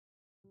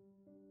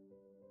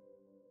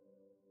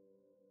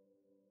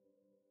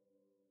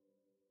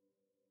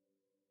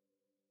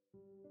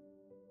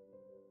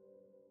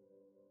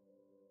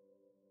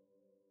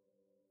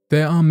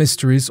There are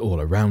mysteries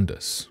all around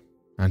us,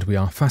 and we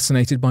are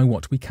fascinated by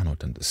what we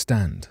cannot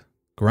understand.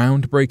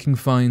 Groundbreaking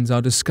finds are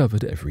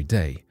discovered every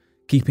day,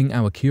 keeping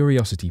our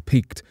curiosity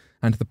piqued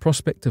and the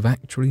prospect of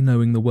actually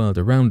knowing the world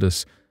around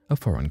us a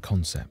foreign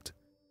concept.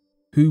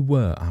 Who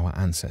were our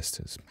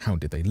ancestors? How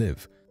did they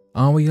live?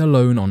 Are we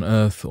alone on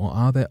Earth, or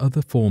are there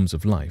other forms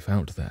of life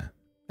out there?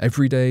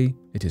 Every day,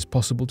 it is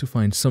possible to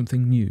find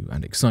something new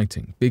and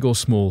exciting, big or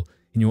small,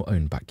 in your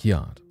own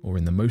backyard or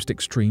in the most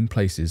extreme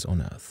places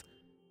on Earth.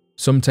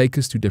 Some take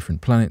us to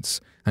different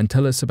planets and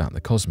tell us about the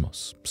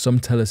cosmos. Some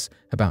tell us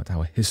about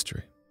our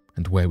history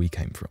and where we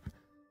came from.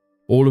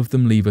 All of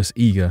them leave us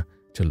eager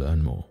to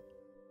learn more.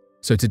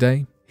 So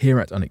today, here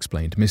at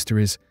Unexplained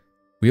Mysteries,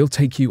 we'll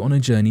take you on a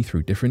journey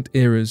through different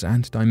eras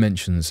and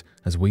dimensions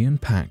as we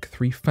unpack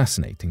 3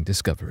 fascinating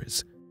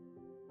discoveries.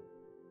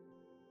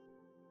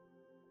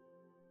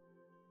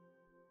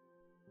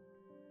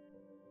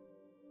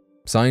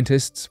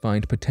 Scientists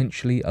find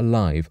potentially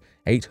alive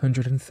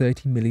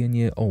 830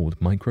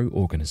 million-year-old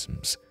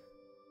microorganisms.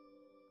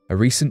 A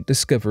recent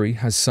discovery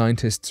has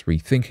scientists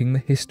rethinking the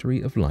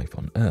history of life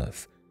on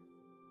Earth.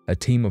 A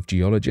team of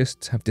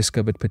geologists have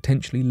discovered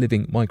potentially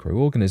living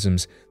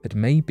microorganisms that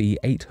may be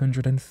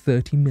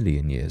 830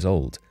 million years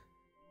old.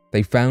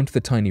 They found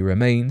the tiny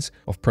remains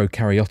of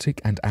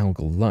prokaryotic and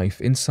algal life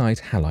inside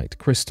halite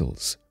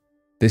crystals.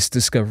 This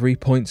discovery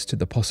points to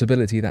the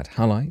possibility that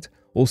halite,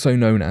 also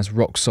known as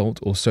rock salt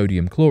or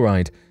sodium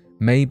chloride,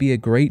 may be a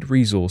great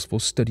resource for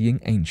studying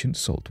ancient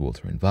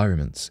saltwater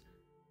environments.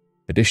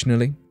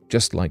 Additionally,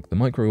 just like the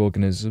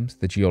microorganisms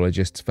the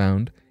geologists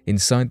found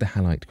inside the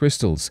halite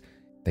crystals,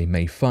 they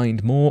may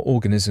find more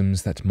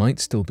organisms that might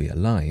still be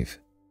alive.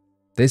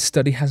 This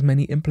study has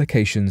many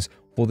implications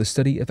for the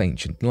study of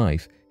ancient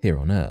life here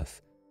on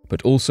Earth,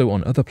 but also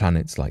on other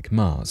planets like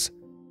Mars.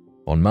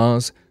 On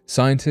Mars,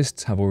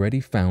 scientists have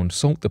already found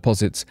salt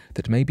deposits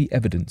that may be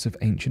evidence of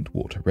ancient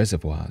water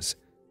reservoirs.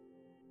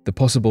 The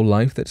possible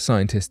life that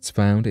scientists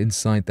found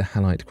inside the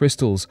halite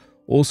crystals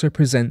also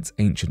presents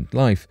ancient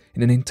life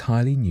in an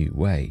entirely new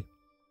way.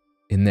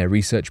 In their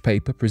research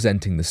paper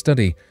presenting the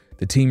study,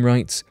 the team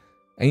writes,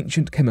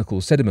 "Ancient chemical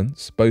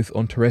sediments, both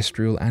on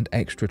terrestrial and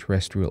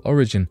extraterrestrial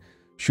origin,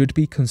 should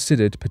be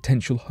considered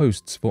potential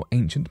hosts for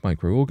ancient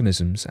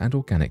microorganisms and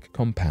organic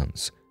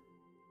compounds.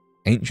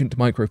 Ancient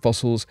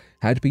microfossils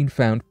had been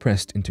found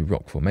pressed into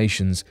rock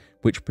formations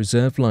which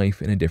preserve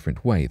life in a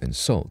different way than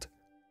salt.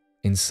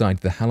 Inside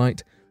the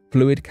halite,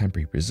 fluid can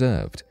be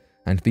preserved,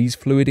 and these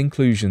fluid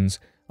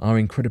inclusions are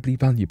incredibly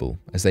valuable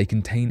as they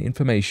contain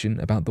information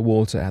about the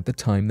water at the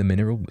time the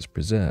mineral was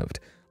preserved,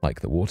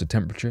 like the water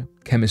temperature,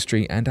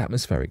 chemistry, and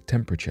atmospheric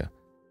temperature.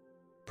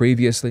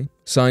 Previously,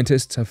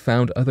 scientists have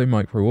found other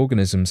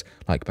microorganisms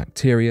like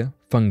bacteria,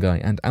 fungi,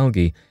 and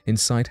algae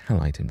inside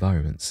halite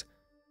environments.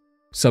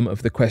 Some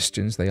of the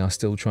questions they are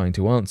still trying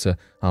to answer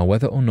are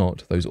whether or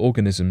not those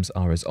organisms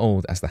are as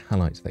old as the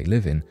halite they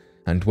live in,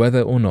 and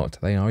whether or not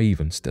they are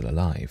even still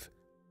alive.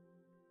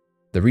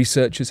 The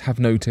researchers have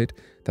noted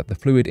that the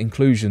fluid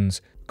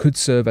inclusions could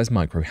serve as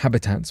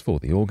microhabitats for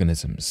the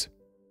organisms.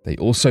 They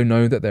also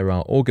know that there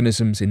are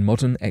organisms in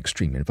modern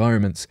extreme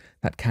environments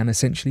that can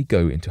essentially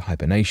go into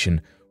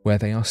hibernation where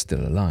they are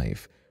still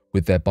alive,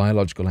 with their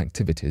biological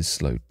activities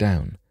slowed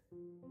down.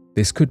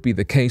 This could be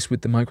the case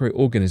with the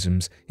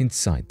microorganisms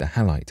inside the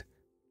halite.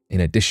 In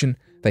addition,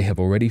 they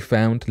have already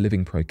found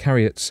living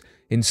prokaryotes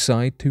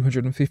inside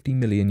 250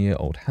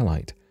 million-year-old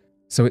halite,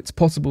 so it's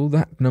possible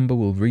that number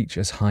will reach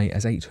as high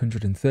as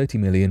 830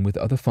 million with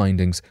other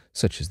findings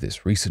such as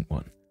this recent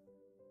one.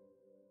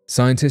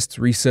 Scientists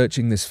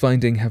researching this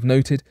finding have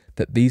noted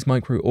that these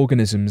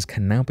microorganisms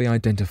can now be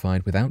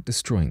identified without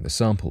destroying the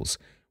samples,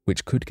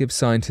 which could give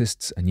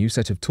scientists a new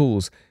set of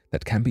tools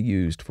that can be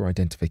used for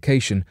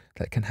identification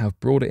that can have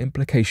broader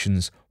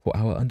implications for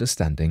our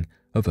understanding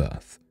of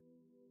Earth.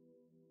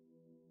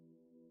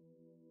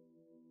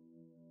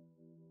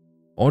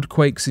 Odd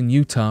quakes in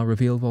Utah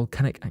reveal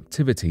volcanic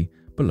activity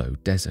below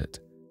desert.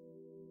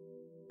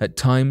 At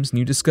times,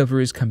 new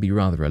discoveries can be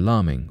rather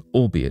alarming,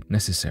 albeit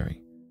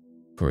necessary.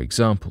 For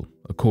example,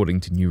 according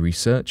to new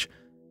research,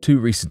 2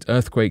 recent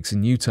earthquakes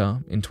in Utah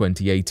in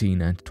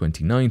 2018 and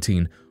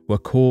 2019 were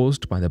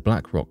caused by the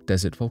Black Rock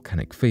Desert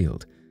volcanic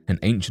field, an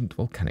ancient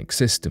volcanic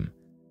system.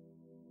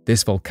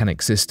 This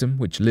volcanic system,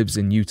 which lives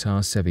in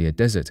Utah's Sevier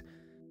Desert,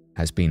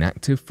 has been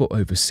active for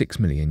over 6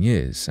 million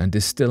years and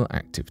is still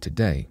active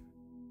today.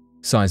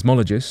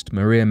 Seismologist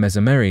Maria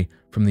Mezzameri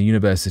from the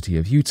University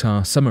of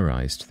Utah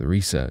summarized the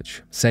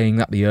research, saying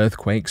that the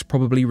earthquakes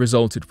probably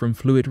resulted from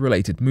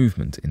fluid-related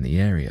movement in the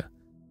area.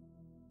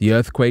 The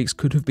earthquakes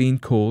could have been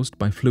caused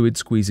by fluid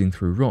squeezing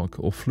through rock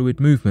or fluid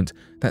movement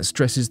that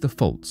stresses the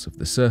faults of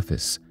the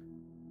surface.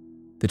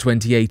 The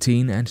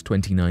 2018 and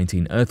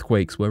 2019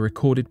 earthquakes were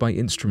recorded by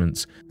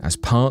instruments as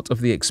part of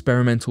the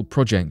experimental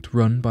project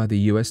run by the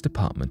U.S.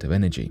 Department of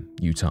Energy,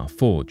 Utah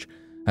Forge,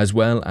 as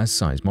well as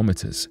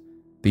seismometers.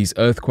 These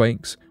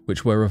earthquakes,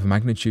 which were of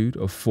magnitude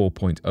of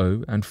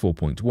 4.0 and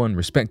 4.1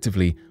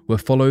 respectively, were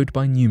followed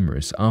by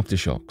numerous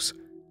aftershocks.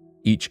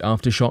 Each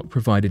aftershock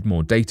provided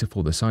more data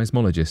for the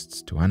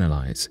seismologists to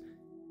analyze.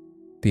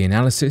 The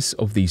analysis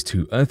of these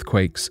two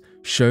earthquakes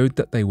showed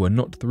that they were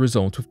not the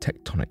result of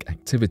tectonic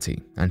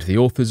activity, and the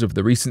authors of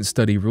the recent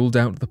study ruled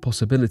out the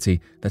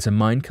possibility that a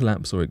mine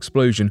collapse or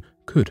explosion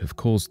could have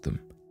caused them.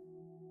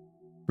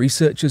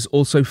 Researchers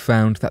also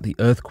found that the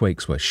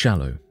earthquakes were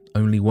shallow,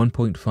 only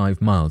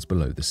 1.5 miles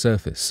below the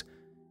surface.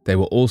 They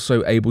were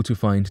also able to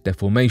find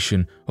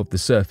deformation of the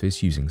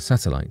surface using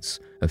satellites,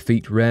 a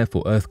feat rare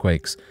for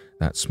earthquakes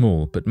that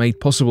small but made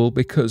possible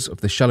because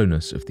of the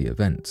shallowness of the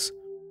events.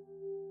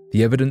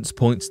 The evidence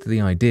points to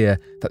the idea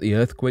that the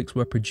earthquakes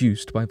were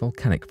produced by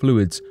volcanic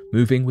fluids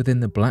moving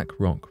within the black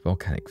rock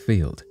volcanic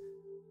field.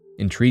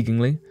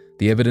 Intriguingly,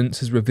 the evidence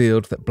has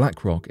revealed that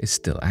black rock is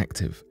still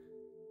active.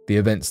 The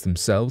events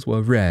themselves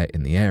were rare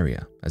in the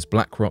area, as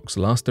black rock's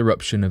last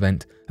eruption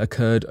event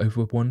occurred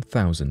over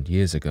 1,000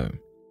 years ago,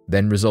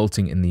 then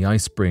resulting in the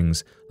ice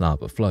springs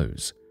lava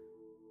flows.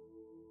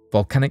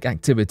 Volcanic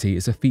activity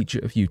is a feature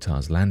of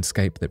Utah's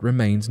landscape that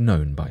remains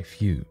known by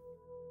few.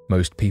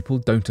 Most people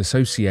don't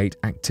associate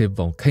active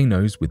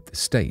volcanoes with the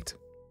state.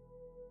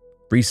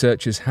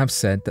 Researchers have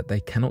said that they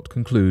cannot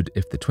conclude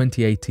if the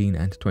 2018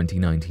 and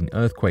 2019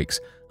 earthquakes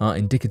are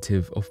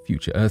indicative of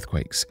future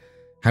earthquakes.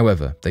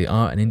 However, they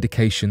are an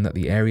indication that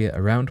the area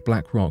around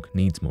Black Rock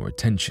needs more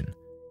attention.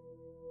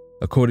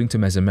 According to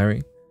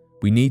Mesameri,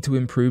 we need to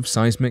improve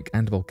seismic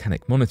and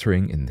volcanic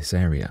monitoring in this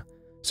area,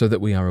 so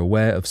that we are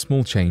aware of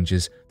small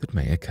changes that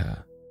may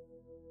occur.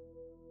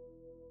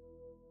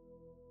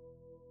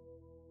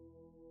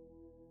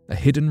 A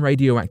hidden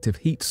radioactive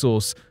heat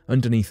source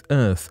underneath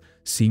Earth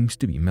seems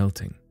to be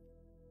melting.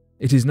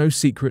 It is no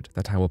secret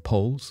that our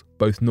poles,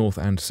 both north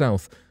and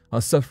south,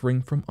 are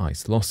suffering from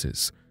ice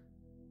losses.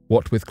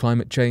 What with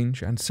climate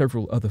change and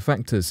several other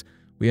factors,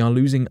 we are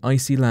losing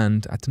icy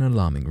land at an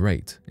alarming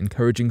rate,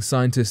 encouraging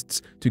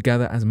scientists to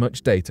gather as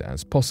much data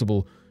as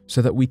possible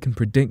so that we can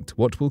predict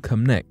what will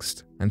come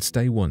next and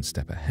stay one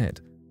step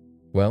ahead.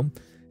 Well,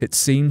 it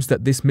seems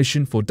that this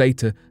mission for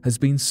data has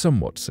been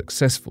somewhat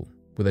successful,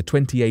 with a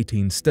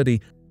 2018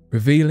 study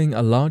revealing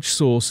a large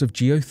source of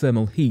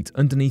geothermal heat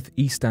underneath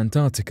East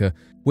Antarctica,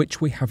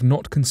 which we have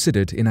not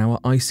considered in our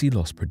icy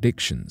loss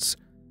predictions.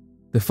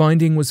 The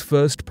finding was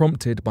first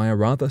prompted by a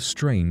rather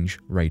strange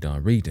radar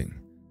reading.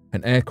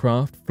 An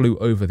aircraft flew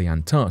over the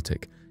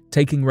Antarctic,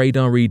 taking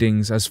radar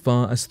readings as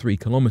far as 3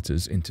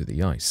 kilometers into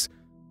the ice.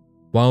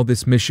 While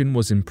this mission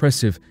was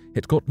impressive,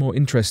 it got more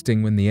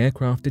interesting when the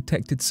aircraft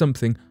detected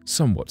something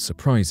somewhat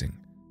surprising.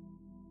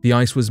 The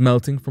ice was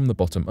melting from the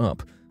bottom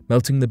up,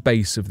 melting the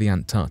base of the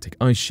Antarctic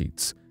ice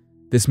sheets.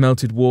 This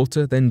melted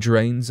water then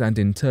drains and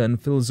in turn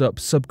fills up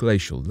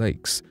subglacial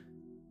lakes.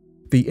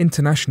 The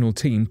international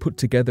team put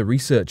together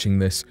researching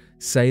this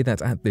say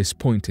that at this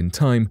point in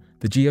time,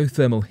 the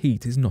geothermal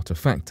heat is not a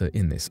factor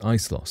in this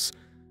ice loss,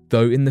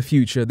 though in the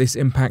future this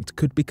impact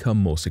could become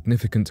more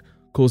significant,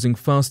 causing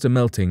faster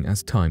melting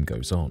as time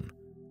goes on.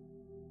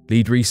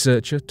 Lead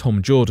researcher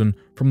Tom Jordan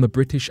from the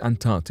British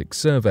Antarctic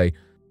Survey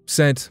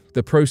said,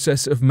 "The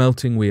process of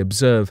melting we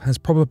observe has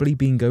probably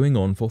been going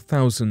on for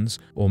thousands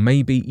or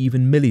maybe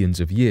even millions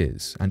of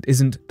years and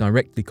isn't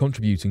directly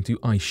contributing to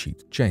ice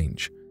sheet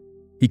change."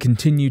 He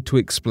continued to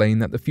explain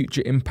that the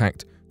future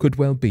impact could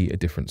well be a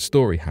different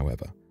story,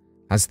 however,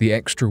 as the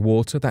extra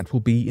water that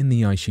will be in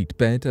the ice sheet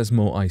bed as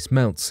more ice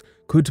melts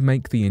could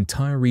make the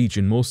entire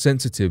region more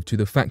sensitive to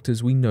the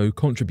factors we know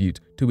contribute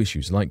to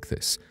issues like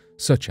this,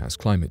 such as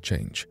climate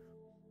change.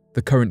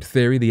 The current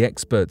theory the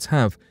experts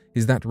have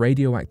is that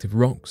radioactive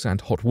rocks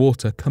and hot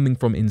water coming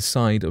from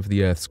inside of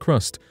the Earth's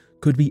crust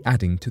could be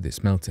adding to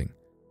this melting.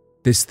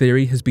 This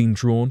theory has been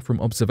drawn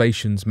from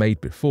observations made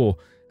before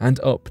and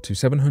up to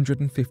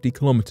 750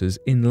 kilometers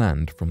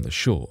inland from the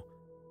shore.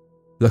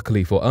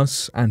 Luckily for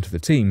us and the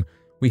team,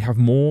 we have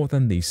more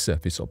than these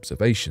surface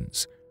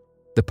observations.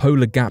 The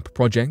Polar Gap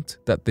project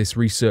that this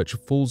research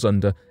falls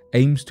under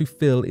aims to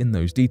fill in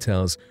those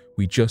details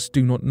we just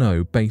do not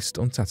know based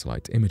on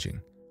satellite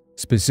imaging,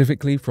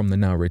 specifically from the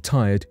now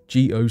retired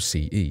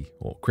GOCE,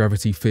 or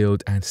Gravity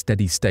Field and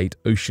Steady State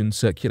Ocean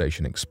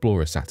Circulation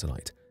Explorer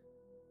satellite.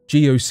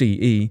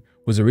 GOCE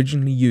was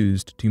originally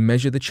used to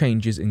measure the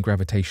changes in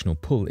gravitational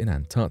pull in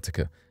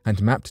Antarctica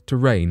and mapped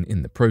terrain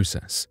in the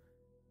process.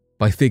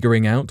 By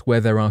figuring out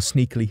where there are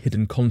sneakily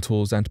hidden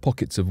contours and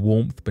pockets of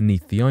warmth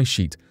beneath the ice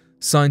sheet,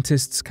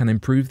 scientists can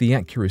improve the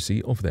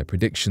accuracy of their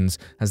predictions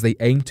as they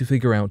aim to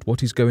figure out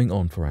what is going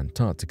on for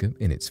Antarctica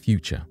in its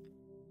future.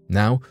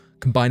 Now,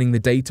 combining the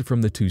data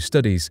from the two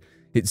studies,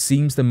 it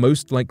seems the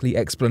most likely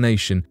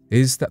explanation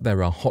is that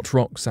there are hot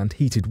rocks and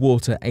heated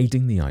water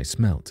aiding the ice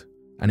melt,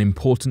 an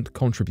important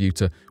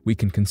contributor we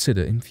can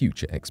consider in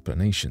future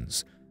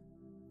explanations.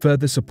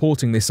 Further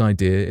supporting this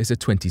idea is a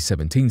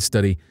 2017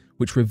 study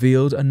which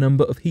revealed a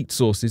number of heat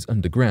sources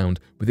underground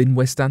within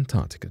West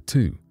Antarctica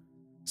too.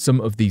 Some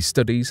of these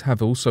studies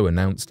have also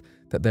announced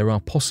that there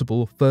are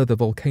possible further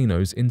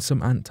volcanoes in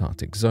some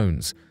Antarctic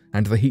zones,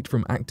 and the heat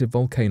from active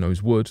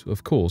volcanoes would,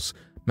 of course,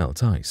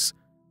 melt ice.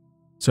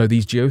 So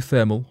these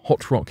geothermal,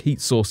 hot rock heat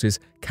sources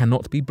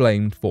cannot be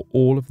blamed for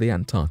all of the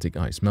Antarctic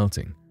ice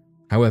melting.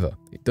 However,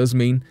 It does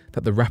mean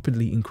that the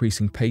rapidly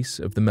increasing pace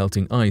of the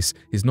melting ice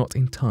is not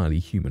entirely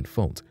human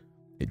fault.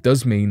 It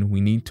does mean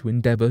we need to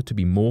endeavour to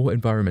be more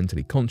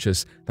environmentally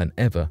conscious than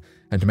ever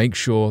and to make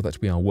sure that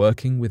we are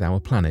working with our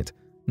planet,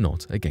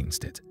 not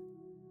against it.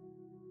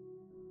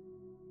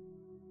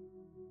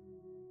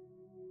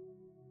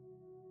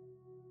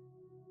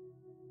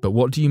 But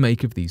what do you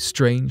make of these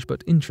strange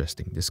but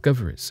interesting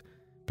discoveries?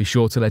 Be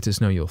sure to let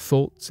us know your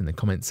thoughts in the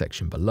comment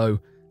section below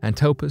and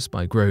help us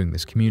by growing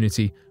this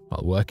community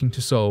while working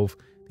to solve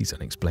these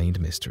unexplained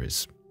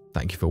mysteries.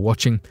 Thank you for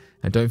watching,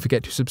 and don't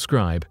forget to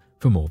subscribe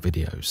for more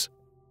videos.